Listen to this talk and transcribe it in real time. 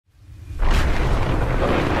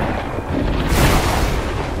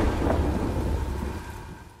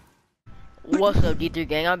What's up, D3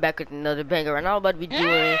 gang? I'm back with another banger, and I'm about to be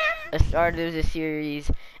doing a start of this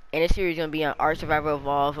series, and this series is gonna be on ARK Survival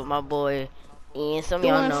Evolved with my boy, and some of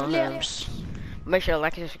y'all know him. Make sure to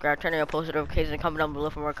like and subscribe, turn on your post notifications, and comment down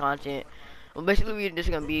below for more content. Well, basically, this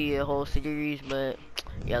is gonna be a whole series, but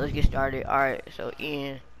yeah, let's get started. All right, so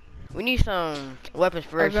Ian, we need some weapons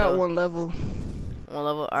first. I got so, one level. One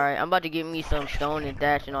level. All right, I'm about to get me some stone and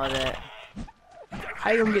thatch and all that. How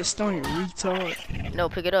you gonna get stone, you retard? No,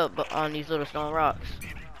 pick it up, but on these little stone rocks.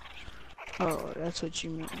 Oh, that's what you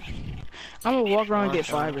mean. I'm gonna walk around and get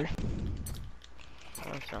fiber.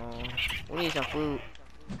 We need some food.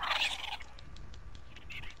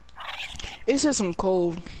 It says some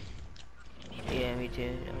cold. Yeah, me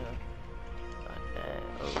too.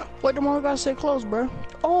 What the mother gotta say close, bro?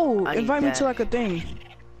 Oh, invite me to like a thing.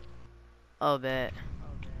 Oh, bad.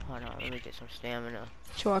 Hold on, let me get some stamina.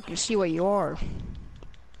 So I can see where you are.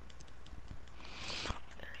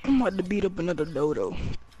 I'm about to beat up another dodo.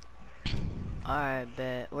 Alright,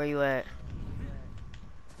 bet. Where you at?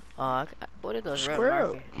 Oh, what are those red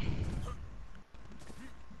markers?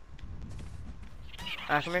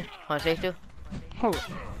 Alright, come here. Want to save too? Hold on.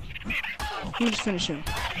 Let me just finish him.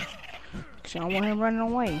 Cause I don't want him running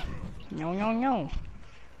away. No, no, no.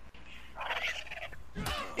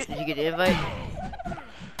 Did you get the invite?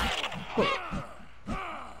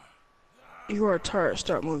 You are tired.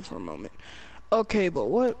 Start moving for a moment. Okay, but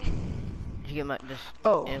what? Did you get my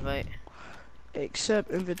invite? Accept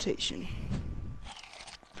invitation.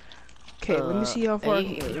 Okay, let me see how far I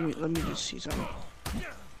can get. Let me just see something.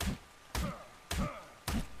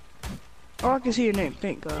 Oh, I can see your name.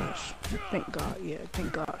 Thank gosh. Thank God. Yeah,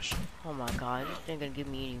 thank gosh. Oh my God, this thing gonna give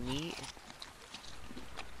me any meat.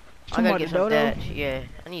 I gotta get some thatch. Yeah,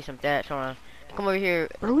 I need some thatch. Hold on. Come over here.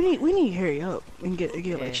 Bro, we need to hurry up and get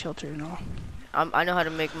like shelter and all. I know how to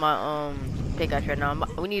make my pickaxe right now.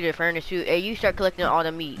 We need a furnace too. Hey, you start collecting all the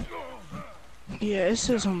meat. Yeah, it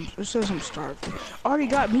says I'm starved. I already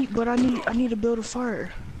got meat, but I need to build a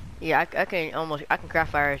fire. Yeah, I can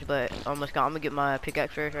craft fires, but I'm gonna get my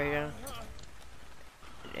pickaxe first right now.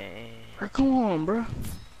 Dang. Bro, come on, bro.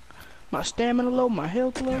 My stamina low, my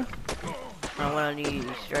health low. What I need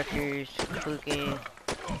is structures, cooking.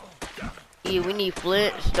 Yeah, we need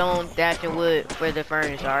flint, stone, thatch, and wood for the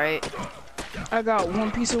furnace. All right. I got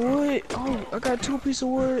one piece of wood. Oh, I got 2 pieces of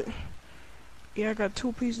wood. Yeah, I got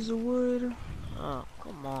 2 pieces of wood. Oh,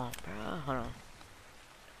 come on, bro. Hold on.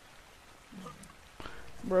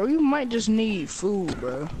 Bro, you might just need food,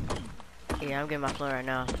 bro. Yeah, I'm getting my flint right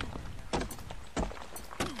now.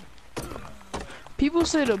 People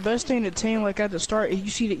say the best thing to tame, like at the start, you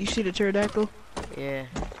see the pterodactyl. Yeah.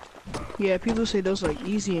 Yeah, people say those like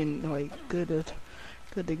easy and like good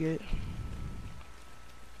to get.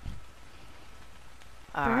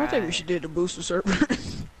 Bro, I think we should do the booster server.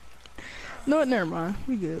 No, never mind.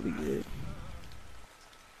 We good. We good.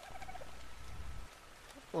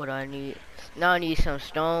 What do I need? Now I need some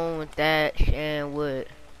stone, thatch, and wood.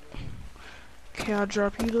 Okay, I'll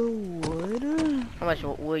drop you the wood. How much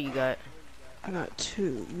wood you got? I got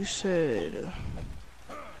 2. You said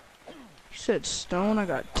stone. I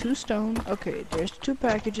got 2 stone. Okay, there's 2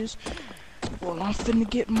 packages. Well, I'm finna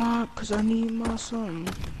get my, cause I need my son.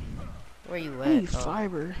 Where you at? I need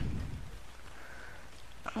fiber.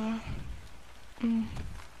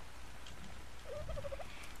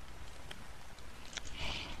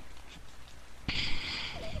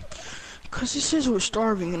 Cause it says we're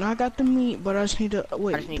starving, and I got the meat, but I just need to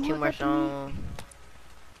wait. I just need 2 more stone.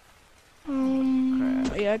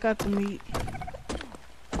 Yeah, I got the meat.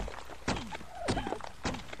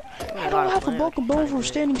 I don't have a broken bone from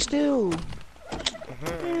standing still.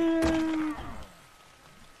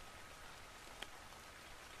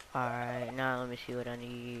 Alright, now let me see what I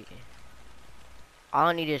need. All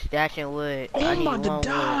I need is thatch and wood. Oh, I'm about to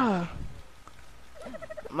die.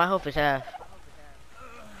 My health is half.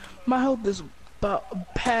 My health is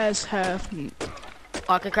about past half. Oh,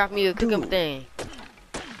 I can craft me a cooking thing.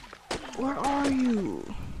 Where are you?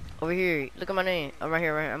 Over here. Look at my name. I'm right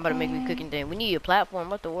here, right here. I'm about to make me a cooking thing. We need a platform.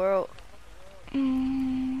 What the world? Let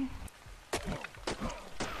me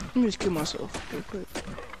just kill myself real quick.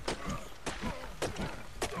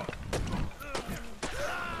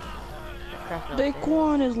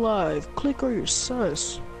 Daquan is live. Click or you're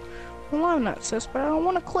sus. Well, I'm not sus, but I don't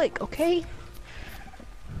want to click, okay?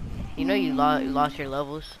 You know you lost your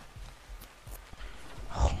levels.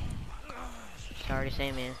 Oh my gosh. Sorry to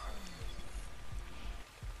say, man.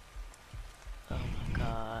 Oh my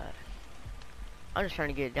God. I'm just trying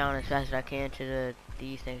to get down as fast as I can to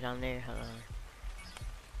these things down there. Hold on.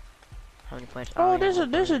 How many points? Oh, there's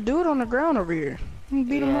a dude on the ground over here. Let me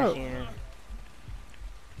beat him up.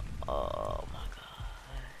 Oh my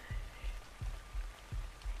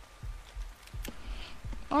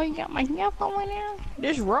Oh, you got my yellow in there?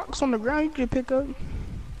 There's rocks on the ground you can pick up.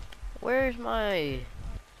 Where's my? You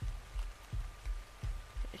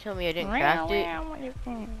tell me I didn't craft it.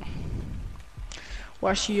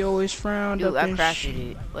 Why she always frowned Dude, up I and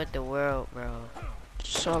crafted it. What the world, bro?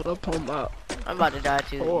 shut up on up. I'm about to die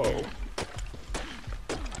too. Oh.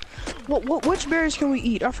 Yeah. Which berries can we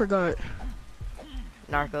eat? I forgot.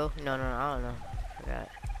 Narco? No, I don't know. Forgot.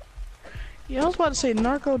 Yeah, I was about to say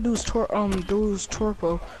narco does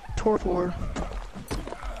torpor.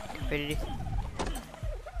 Ready?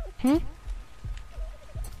 Hmm?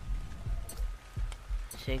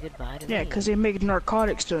 Say goodbye to Yeah, me. cause they make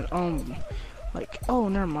narcotics to like, oh,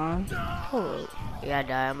 never mind. Hold up. Yeah, I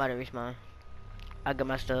die. I'm about to respawn. I got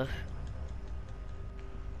my stuff.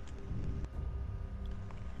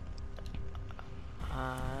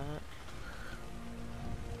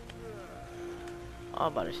 I'm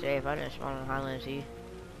about to say if I didn't spawn on Highland Sea.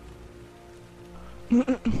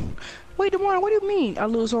 Wait, tomorrow, what do you mean? I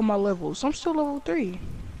lose all my levels. I'm still level 3.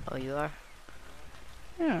 Oh, you are?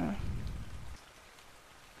 Yeah.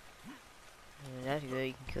 Yeah, that's good.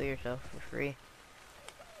 You can kill yourself for free.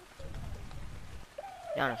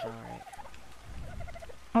 Yeah, that's alright.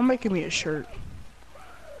 I'm making me a shirt.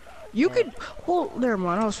 You could. Well, never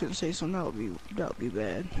mind. I was gonna say something. That would be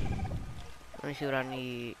bad. Let me see what I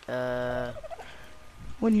need.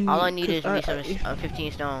 When you all I need is me some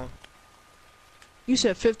 15 stone. You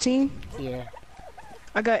said 15? Yeah.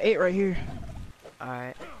 I got 8 right here.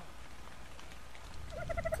 Alright.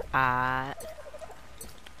 I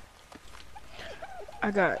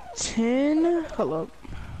got 10. Hold up.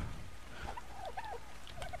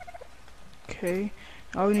 Okay.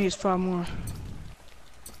 All we need is 5 more.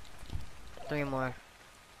 3 more.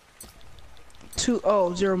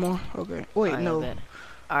 0 more. Okay. Wait, Alright, no.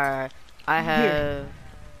 Alright. I have. Here.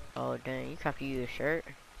 Oh dang! You have to use a shirt.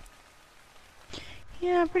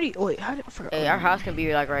 Yeah, pretty. Wait, how did I forget? Hey, our house can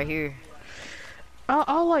be like right here.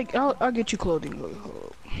 I'll get you clothing. Hold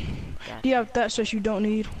up. Gotcha. Do you have that stuff you don't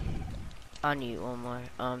need? I need one more.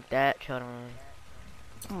 That. Hold on.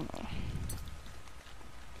 I don't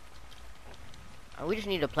know. We just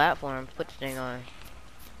need a platform to put this thing on.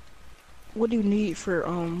 What do you need for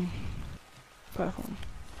platform?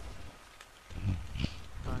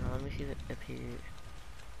 Oh no, let me see the appeared.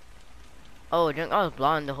 Oh, junk, I was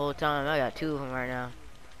blind the whole time. I got 2 of them right now.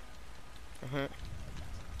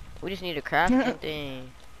 We just need a crafting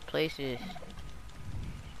thing. Places.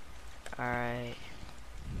 Alright.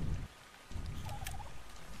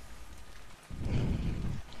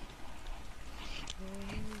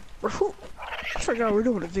 I forgot we're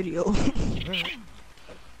doing a video.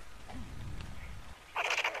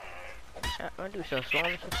 I do so slow.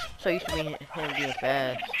 I'm so used to him being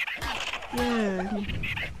fast. Yeah.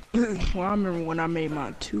 Well, I remember when I made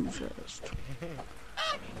mine too fast.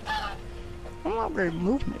 I'm not very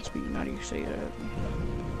movement speed. How do you say that?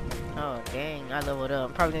 Oh dang! I leveled up.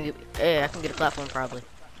 I'm probably gonna get. Hey, I can get a platform probably.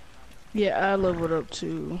 Yeah, I leveled up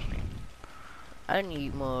too. I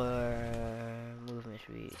need more movement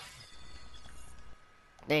speed.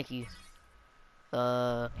 Thank you.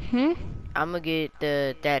 I'm gonna get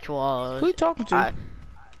the thatch walls. Who you talking to?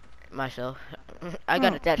 Myself. I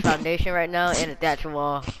got a thatch foundation right now and a thatch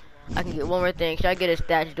wall. I can get one more thing. Should I get a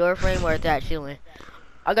thatch door frame or a thatch ceiling?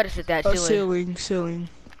 I got a thatch ceiling. Ceiling.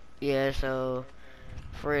 Yeah, so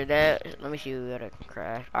for that, let me see what we gotta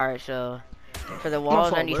craft. Alright, so for the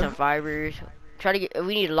walls I need some fibers.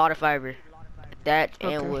 We need a lot of fiber. Thatch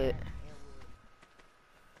and wood.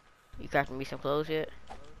 You crafting me some clothes yet?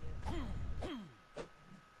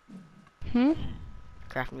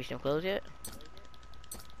 Crafting me some clothes yet?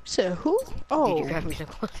 Said who? Oh. Did you craft me some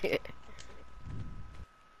clothes yet?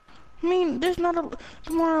 I mean, there's not a.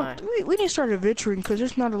 Tomorrow, we need to start adventuring because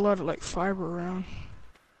there's not a lot of like fiber around.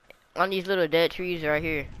 On these little dead trees right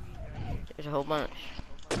here, there's a whole bunch.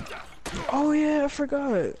 Oh yeah, I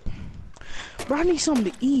forgot. Bro, I need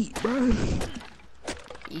something to eat, bro.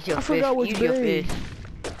 Use your I fish. forgot what's Use berry.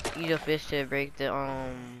 Use your fish to break the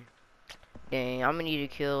Dang, I'm gonna need to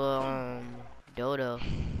kill dodo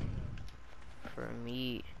for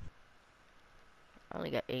meat. I only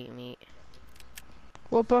got 8 meat.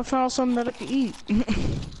 Well, if I found something that I could eat. You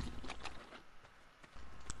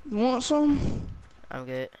want some? I'm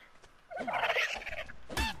good.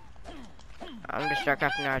 I'm gonna start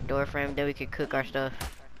crafting our door frame, then we can cook our stuff.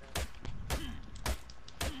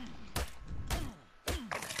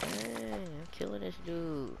 Dang, I'm killing this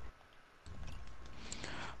dude.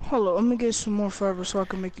 Hold on, let me get some more fiber so I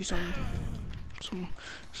can make you some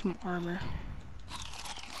armor.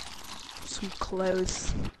 Some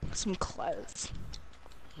clothes. Some clothes.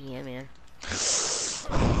 Yeah, man. Yes.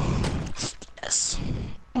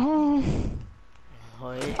 Um,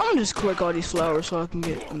 What? I'm gonna just collect all these flowers so I can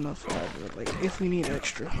get enough fiber, like if we need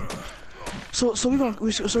extra. So we're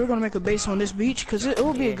gonna make a base on this beach, cause it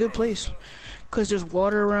will be a Yeah. good place, cause there's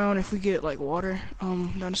water around. If we get like water,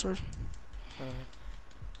 dinosaurs. Uh,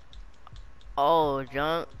 oh,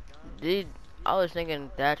 junk. Did I was thinking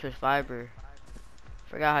that was fiber.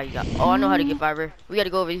 Forgot how you got. Oh, I know how to get fiber. We gotta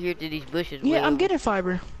go over here to these bushes Yeah, way I'm over. getting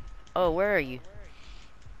fiber. Oh, where are you?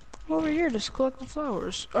 Over here, just collect the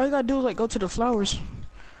flowers. All you gotta do is like go to the flowers.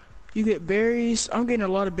 You get berries. I'm getting a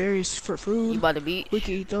lot of berries for You food. by the We beach?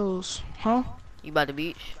 can eat those, huh? You by the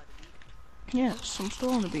beach? Yes, I'm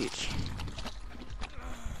still on the beach.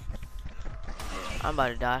 I'm about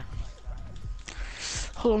to die.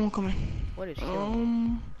 Hold on, I'm coming. What is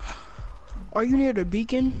killing me? Are you near the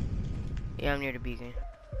beacon? Yeah, I'm near the beacon.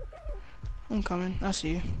 I'm coming. I see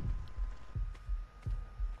you.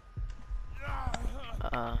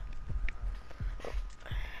 Uh,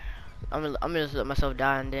 I'm gonna just let myself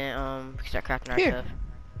die and then start crafting our Here. stuff.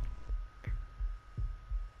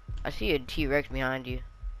 I see a T-Rex behind you.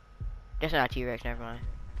 That's not a T-Rex. Never mind.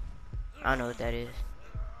 I don't know what that is.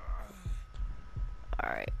 All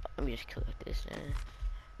right, let me just collect this then.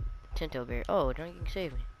 Tinto berry. Oh, drunk, you can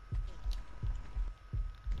save me.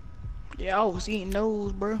 Yeah, I was eating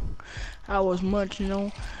those, bro. I was munching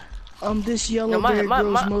on. This No, yellow berry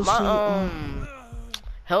grows mostly.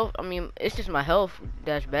 health. I mean, it's just my health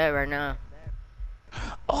that's bad right now.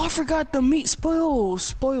 Oh, I forgot the meat spoils.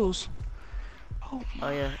 Spoils. Oh Oh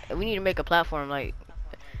my. yeah, we need to make a platform like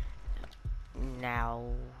now.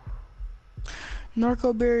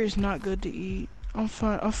 Narco berry is not good to eat. I'm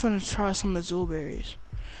finna try some azul berries.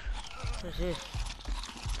 What's this?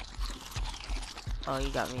 Oh, you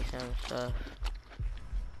got me some stuff.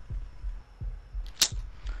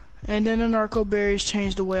 And then the narco berries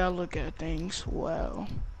changed the way I look at things. Wow.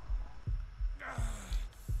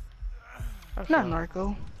 Not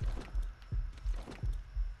narco.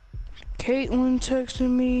 Caitlin texted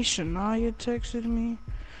me. Shania texted me.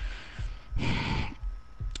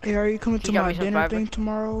 Hey, are you coming to my dinner thing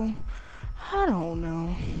tomorrow? I don't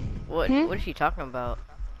know. What is she talking about?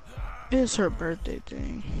 It's her birthday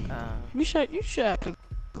thing. You should have to.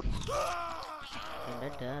 I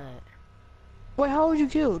died. Wait, how was you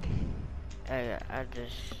killed? I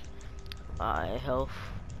just my health.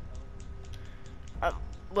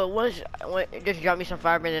 But just drop me some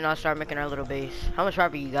fiber and then I'll start making our little base. How much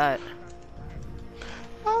fiber you got?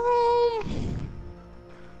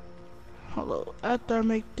 Hello. After I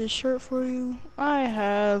make this shirt for you, I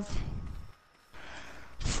have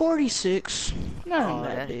 46. Not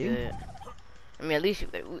that big. Good. I mean, at least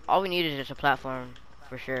all we need is just a platform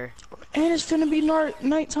for sure. And it's gonna be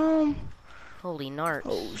nighttime. Holy narts.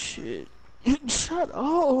 Oh shit. Shut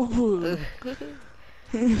up.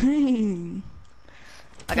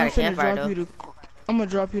 I got a campfire though. I'm gonna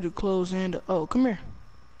drop you the clothes and oh, come here.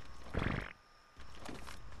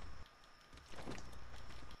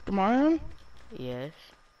 Tomorrow? Yes.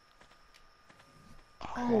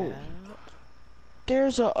 Oh.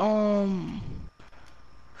 There's a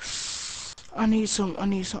I need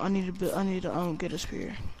to get a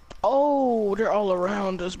spear. Oh, they're all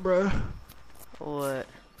around us, bro. What?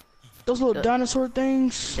 Those little dinosaur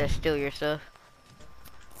things. That steal your stuff.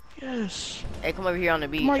 Yes. Hey, come over here on the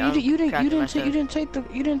beach. Come on, you didn't take the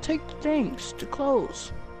things, the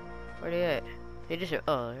clothes. Where they at? They just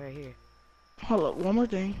right here. Hold up, one more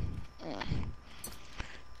thing.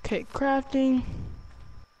 Okay, crafting.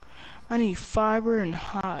 I need fiber and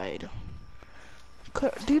hide.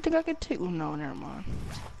 Do you think I can take? Well, no, never mind.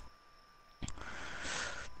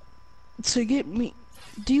 To get me,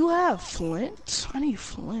 do you have flint? I need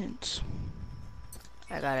flint.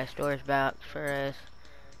 I got a storage box for us.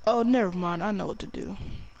 Oh, never mind. I know what to do.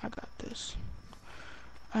 I got this.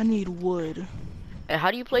 I need wood. And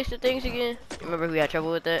how do you place the things again? Remember we had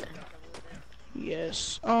trouble with that?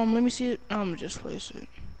 Yes. Let me see it. Just place it.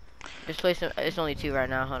 Just place them. It's only 2 right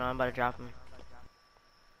now. Hold on, I'm about to drop them.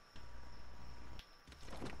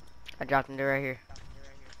 I dropped them. They're right here.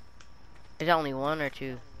 Is that only 1 or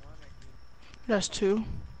 2? That's 2.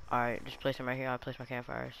 Alright, just place them right here. I'll place my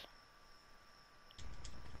campfires.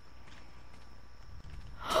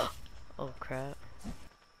 Oh crap.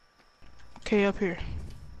 Okay, up here.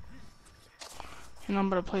 And I'm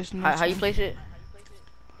gonna place the next How you place it?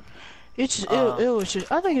 It's just, it was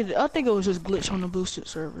just I think it was just glitch on the boosted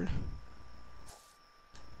server.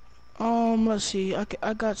 Let's see.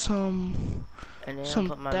 I got some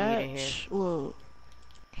thatch. Well,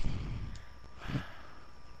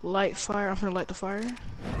 light fire. I'm gonna light the fire.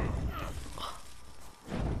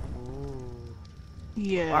 Ooh.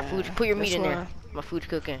 Yeah. Our food. Put your meat in there. My food's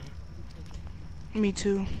cooking. Me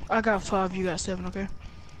too. I got 5, you got 7, okay?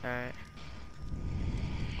 Alright.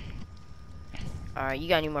 Alright, you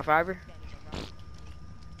got any more fiber?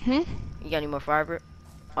 Hmm? You got any more fiber?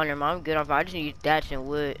 On your mom, good on fiber. I just need thatch and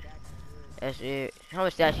wood. That's it. How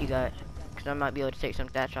much thatch you got? Cause I might be able to take some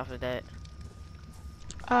thatch off of that.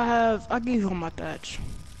 I gave you all my thatch.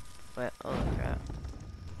 But oh crap.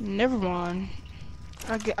 Never mind.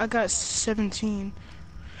 I got 17.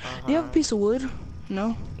 Do you have a Uh-huh. piece of wood?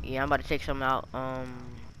 No? Yeah, I'm about to take some out. I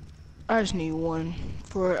just need one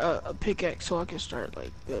for a pickaxe so I can start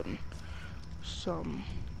like building some,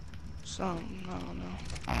 I don't know.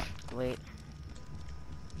 Wait.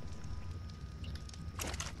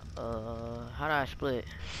 How do I split?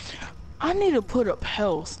 I need to put up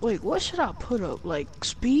health. Wait, what should I put up? Like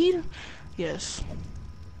speed? Yes.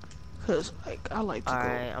 Cause like I like to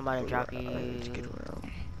Alright, go. I'm about to drop you. I like to get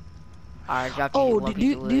around. Alright, drop you Oh, one do piece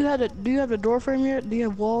you of wood. do you have a door frame yet? Do you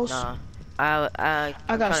have walls? Nah. I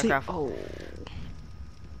I'm got trying to sleep. craft. Oh,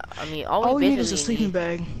 I mean, all all we we need is a basically sleeping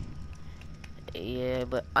bag. Yeah,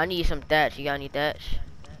 but I need some thatch. You got any thatch?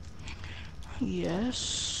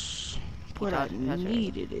 Yes, but I Pass it.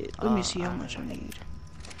 needed it. Let me see how much I need.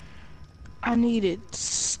 I needed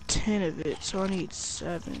 10 of it, so I need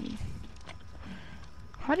 7.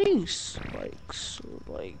 How do you Take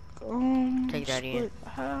that in. split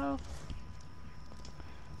half?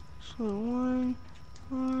 So one.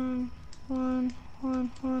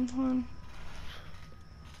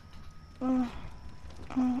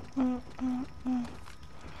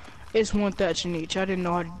 It's one thatch in each. I didn't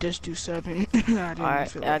know how to just do 7. I didn't Alright,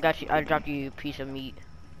 feel I like got you. I dropped you a piece of meat.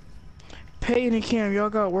 Peyton and Cam, y'all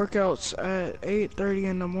got workouts at 8:30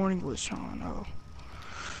 in the morning with Sean.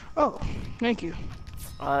 Oh, thank you.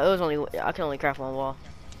 It was only I can only craft one wall.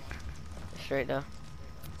 Straight though.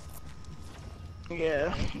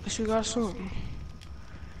 Yeah, at least you got something.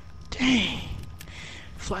 Dang,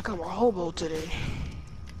 it's like I'm a hobo today.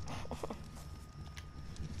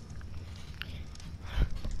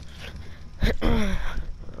 I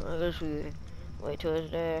guess we wait till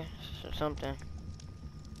it's there. Something.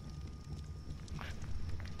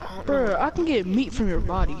 Bruh, I can get meat from your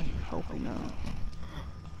body. Hopefully no.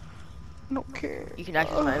 I don't care. You can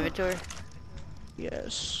access my inventory.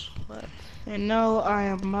 Yes. What? And now I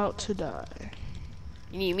am about to die.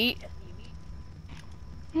 You need meat?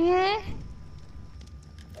 Hmm?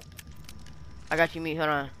 I got you meat. Hold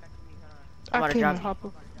on. I can't hop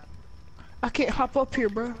up. I can't hop up here,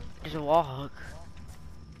 bro. There's a wall hook.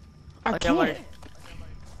 I can't.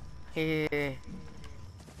 Here.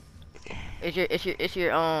 It's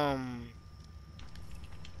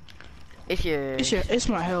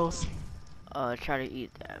my health. Try to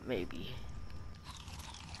eat that maybe.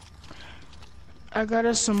 I got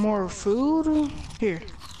us some more food. Here.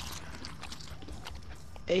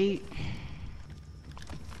 8.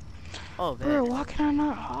 Oh, man. Bro, why can I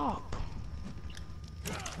not hop?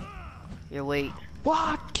 Your weight.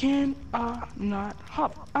 Why can I not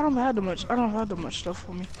hop? I don't have that much stuff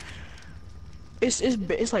on me.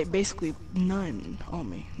 It's like basically none on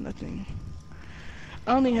me. Nothing.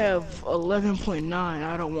 I only have 11.9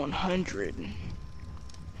 out of 100.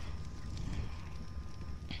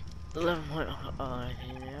 11. I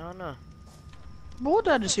don't know. But what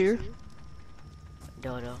that is here?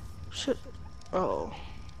 Dodo. Shit. Oh.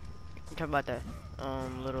 I'm talking about that.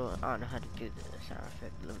 Little. I don't know how to do the sound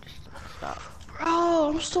effect. Let me just stop. Bro,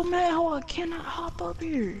 I'm so mad how I cannot hop up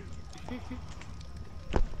here.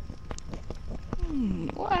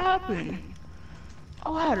 What happened?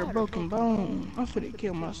 Oh, I had a broken bone. I'm finna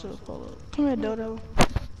kill myself. Hold up. Come here, Dodo.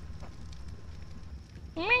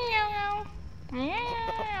 Meow.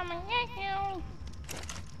 Meow.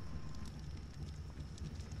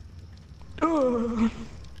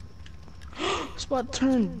 It's about to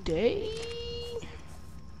turn day.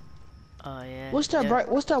 Oh yeah. What's that bright?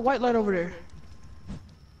 What's that white light over there?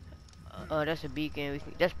 That's a beacon.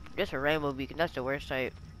 That's a rainbow beacon. That's the worst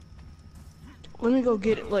type. Let me go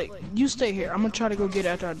get it. Like, you stay here. I'm gonna try to go get it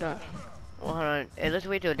after I die. Well, hold on. Hey, let's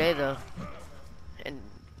wait till day though, and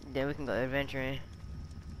then we can go adventuring.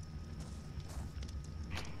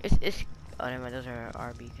 It's. Oh, never mind. Those are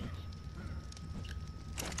our beacons.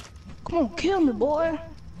 Come on, kill me, boy.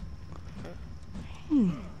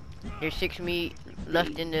 There's 6 meat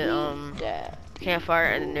left in the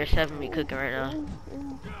campfire, and there's 7 meat cooking right now.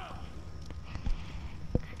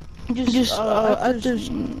 I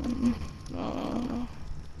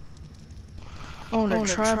own a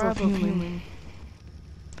tribe of human.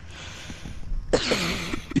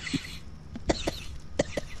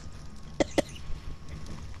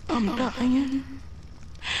 I'm dying.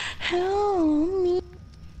 Help me.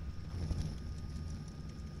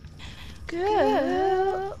 Good.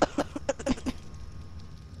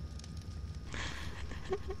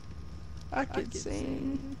 I could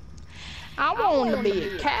sing. I want to be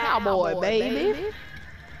a cowboy, baby.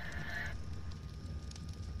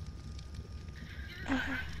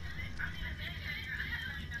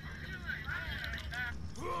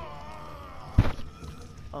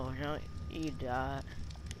 Oh no, you died.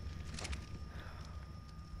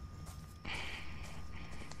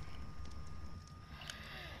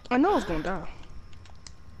 I know I was gonna die.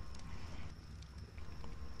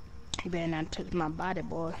 You better not touch my body,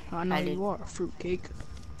 boy. I know you are a fruitcake.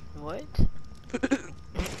 What?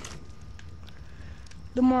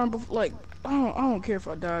 The more, like, I don't care if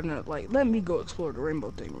I die or not. Like, let me go explore the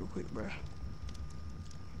rainbow thing real quick, bro.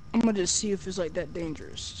 I'm gonna just see if it's like that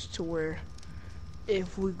dangerous to where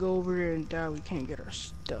if we go over there and die, we can't get our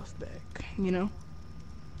stuff back. You know?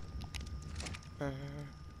 Okay.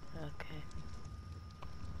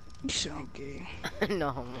 You sound gay.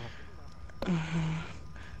 No.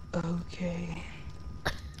 Okay.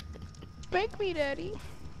 Spank me, daddy.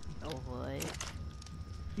 Oh what?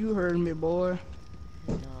 You heard me, boy.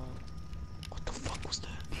 No. What the fuck was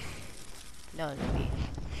that? No, it's me.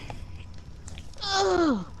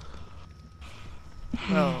 Ugh.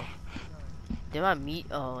 Bro. Did my meat?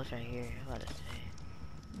 Oh, it's right here. I'm about to say.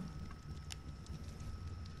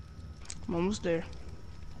 I'm almost there.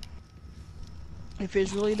 If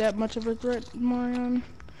it's really that much of a threat, Marion.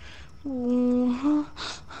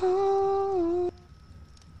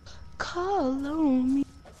 Call on me.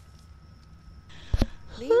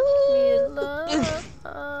 Leave me alone.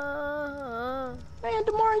 Man,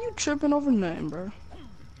 tomorrow you tripping over nothing, bro.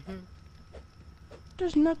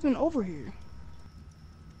 There's nothing over here.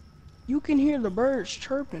 You can hear the birds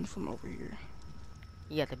chirping from over here.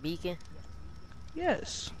 You got the beacon?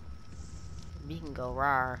 Yes. Beacon go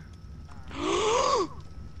rawr.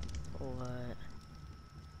 What?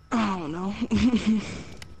 I don't know.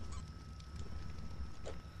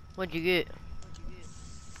 What'd you get?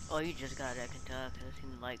 Oh, you just got that Kentucky. I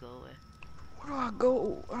seen the light go away. Where do I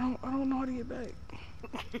go? I don't know how to get back.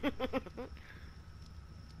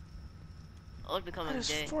 Oh, it's becoming a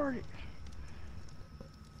day. Farted.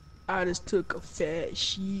 I just took a fat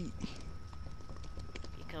shit. You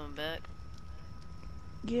coming back?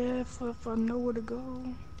 Yeah, if I know where to go.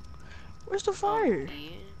 Where's the fire?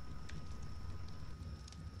 Yeah.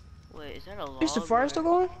 Wait, is that a log? Is the fire still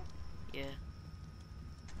going? Yeah.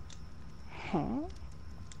 Huh?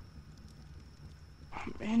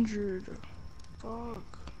 I'm injured. Fuck.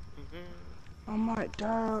 I might die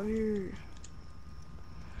out here.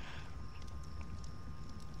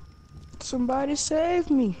 Somebody save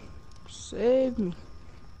me. Save me.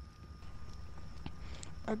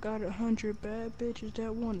 I got 100 bad bitches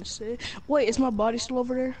that want to save. Wait, is my body still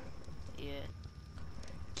over there? Yeah.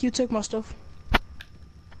 Can you take my stuff?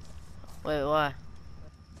 Wait, why?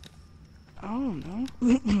 I don't know.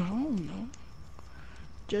 I don't know.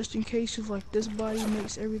 Just in case if like this body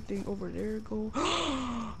makes everything over there go.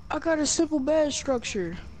 I got a simple bed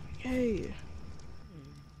structure. Yay.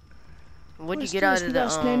 What'd you get out of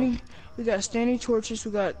the We got standing torches.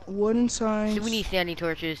 We got wooden signs. We need standing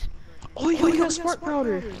torches. Oh yeah, we got spark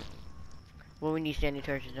powder. Well, we need standing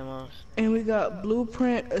torches the most. And we got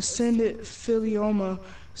blueprint ascended philioma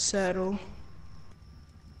saddle.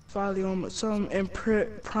 Philioma, some and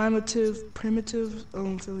primitive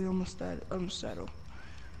philioma saddle.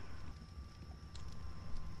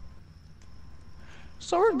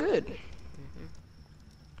 So we're good.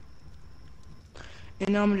 And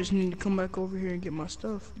now I'm just need to come back over here and get my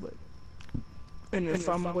stuff, but and then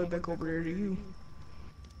find my way back over there to you.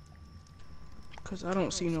 Cause I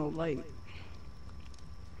don't see no light.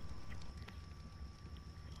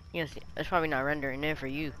 Yes, that's probably not rendering there for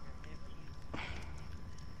you.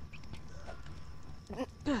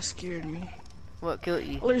 That scared me. What killed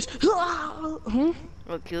you? Huh?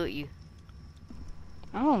 What killed you?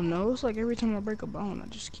 I don't know. It's like every time I break a bone, I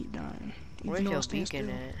just keep dying. Where's your beacon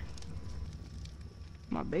at?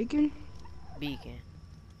 My bacon? Beacon.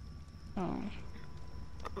 Oh.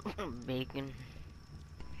 Bacon.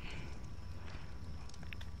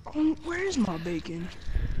 Where is my bacon?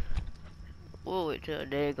 We'll wait till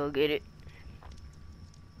they go get it.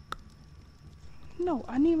 No,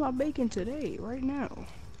 I need my bacon today, right now.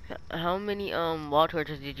 How many wall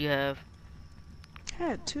torches did you have? I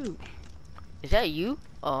had 2. Is that you?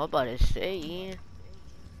 Oh, I'm about to say, yeah.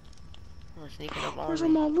 I'm sneaking up on Where's me.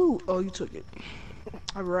 all my loot? Oh, you took it.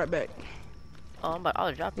 I'll be right back. Oh, I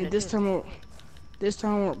was dropping And it this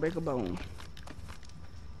time I won't break a bone.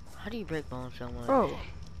 How do you break bones so much? Oh.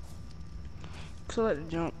 Cause I like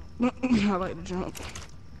to jump. I like to jump.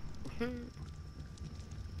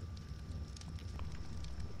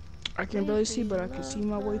 I can barely see, but I can see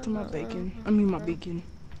my way to my bacon. I mean my beacon.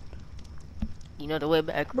 You know the way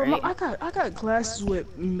back, Bro, right? I got classes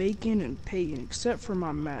with making and paying, except for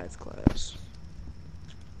my math class.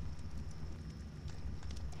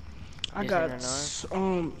 I got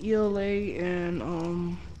ELA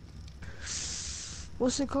and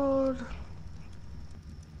what's it called?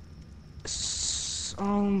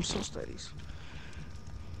 Social studies.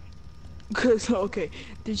 Cause okay,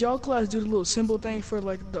 did y'all class do the little symbol thing for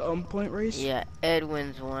like the point race? Yeah,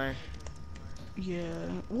 Edwin's one. Yeah.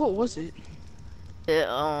 What was it? It,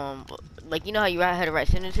 like you know how you had to write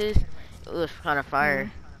sentences? It was kind of fire,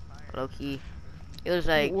 low key. It was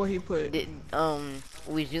like, What he put?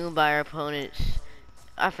 we zoomed by our opponents.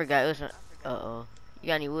 I forgot. It was. Uh-oh. You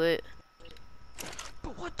got any wood?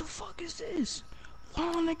 But what the fuck is this?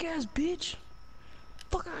 Long neck ass bitch.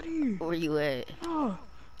 Fuck out of here. Where you at? Oh,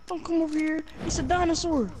 don't come over here. It's a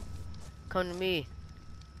dinosaur. Come to me.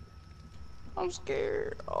 I'm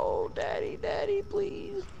scared. Oh, daddy,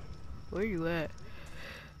 please. Where you at?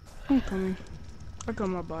 I'm coming. I got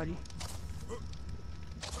my body.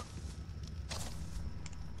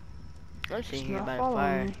 I'm sitting here by the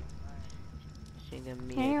fire. Singing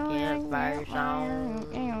me a campfire song.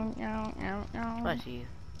 I see you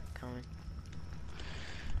coming.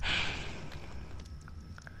 I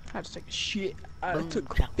had to take a shit. Boom,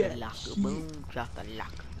 chakalaka, boom,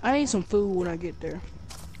 chakalaka. I need some food when I get there.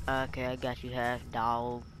 Okay, I got you half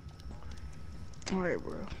dog. Alright,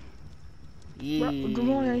 bro. Yeah. Bro, good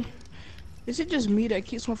morning. Is it just me that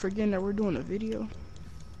keeps on forgetting that we're doing a video?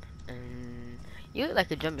 You look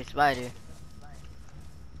like a jumping spider.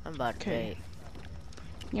 I'm about to bake.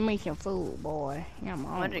 Give me some food, boy. I'm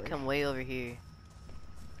hungry. Why did it come way over here?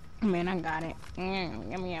 Man, I got it.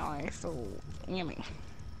 Give me all that food. Give me.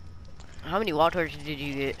 How many wall torches did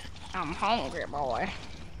you get? I'm hungry, boy.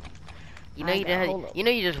 You know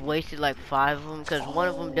you just wasted like 5 of them because one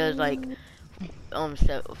of them does like 50%,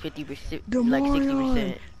 like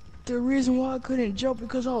 60%. The reason why I couldn't jump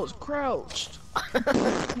because I was crouched.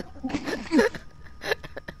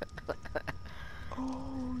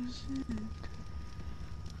 Oh shit.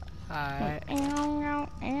 Alright.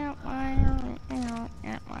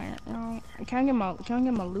 Can I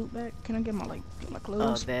get my loot back? Can I get my my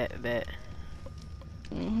clothes? Oh, bet.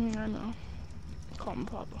 I know. Call me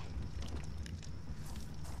Papa.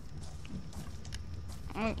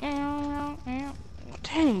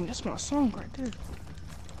 Dang, that's my song right there.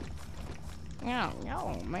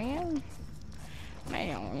 Yo, man.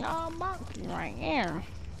 Man, y'all monkey right here.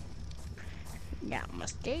 Got my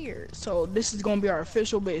stairs. So this is gonna be our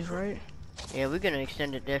official base, right? Yeah, we're gonna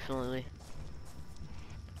extend it definitely.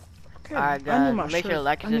 Okay. Alright guys, make sure to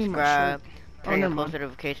like and subscribe. Turn your post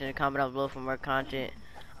notifications and comment down below for more content.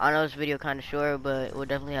 I know this video kind of short, but we'll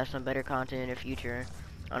definitely have some better content in the future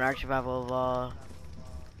on ARK Survival Evolved.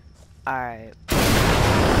 Alright.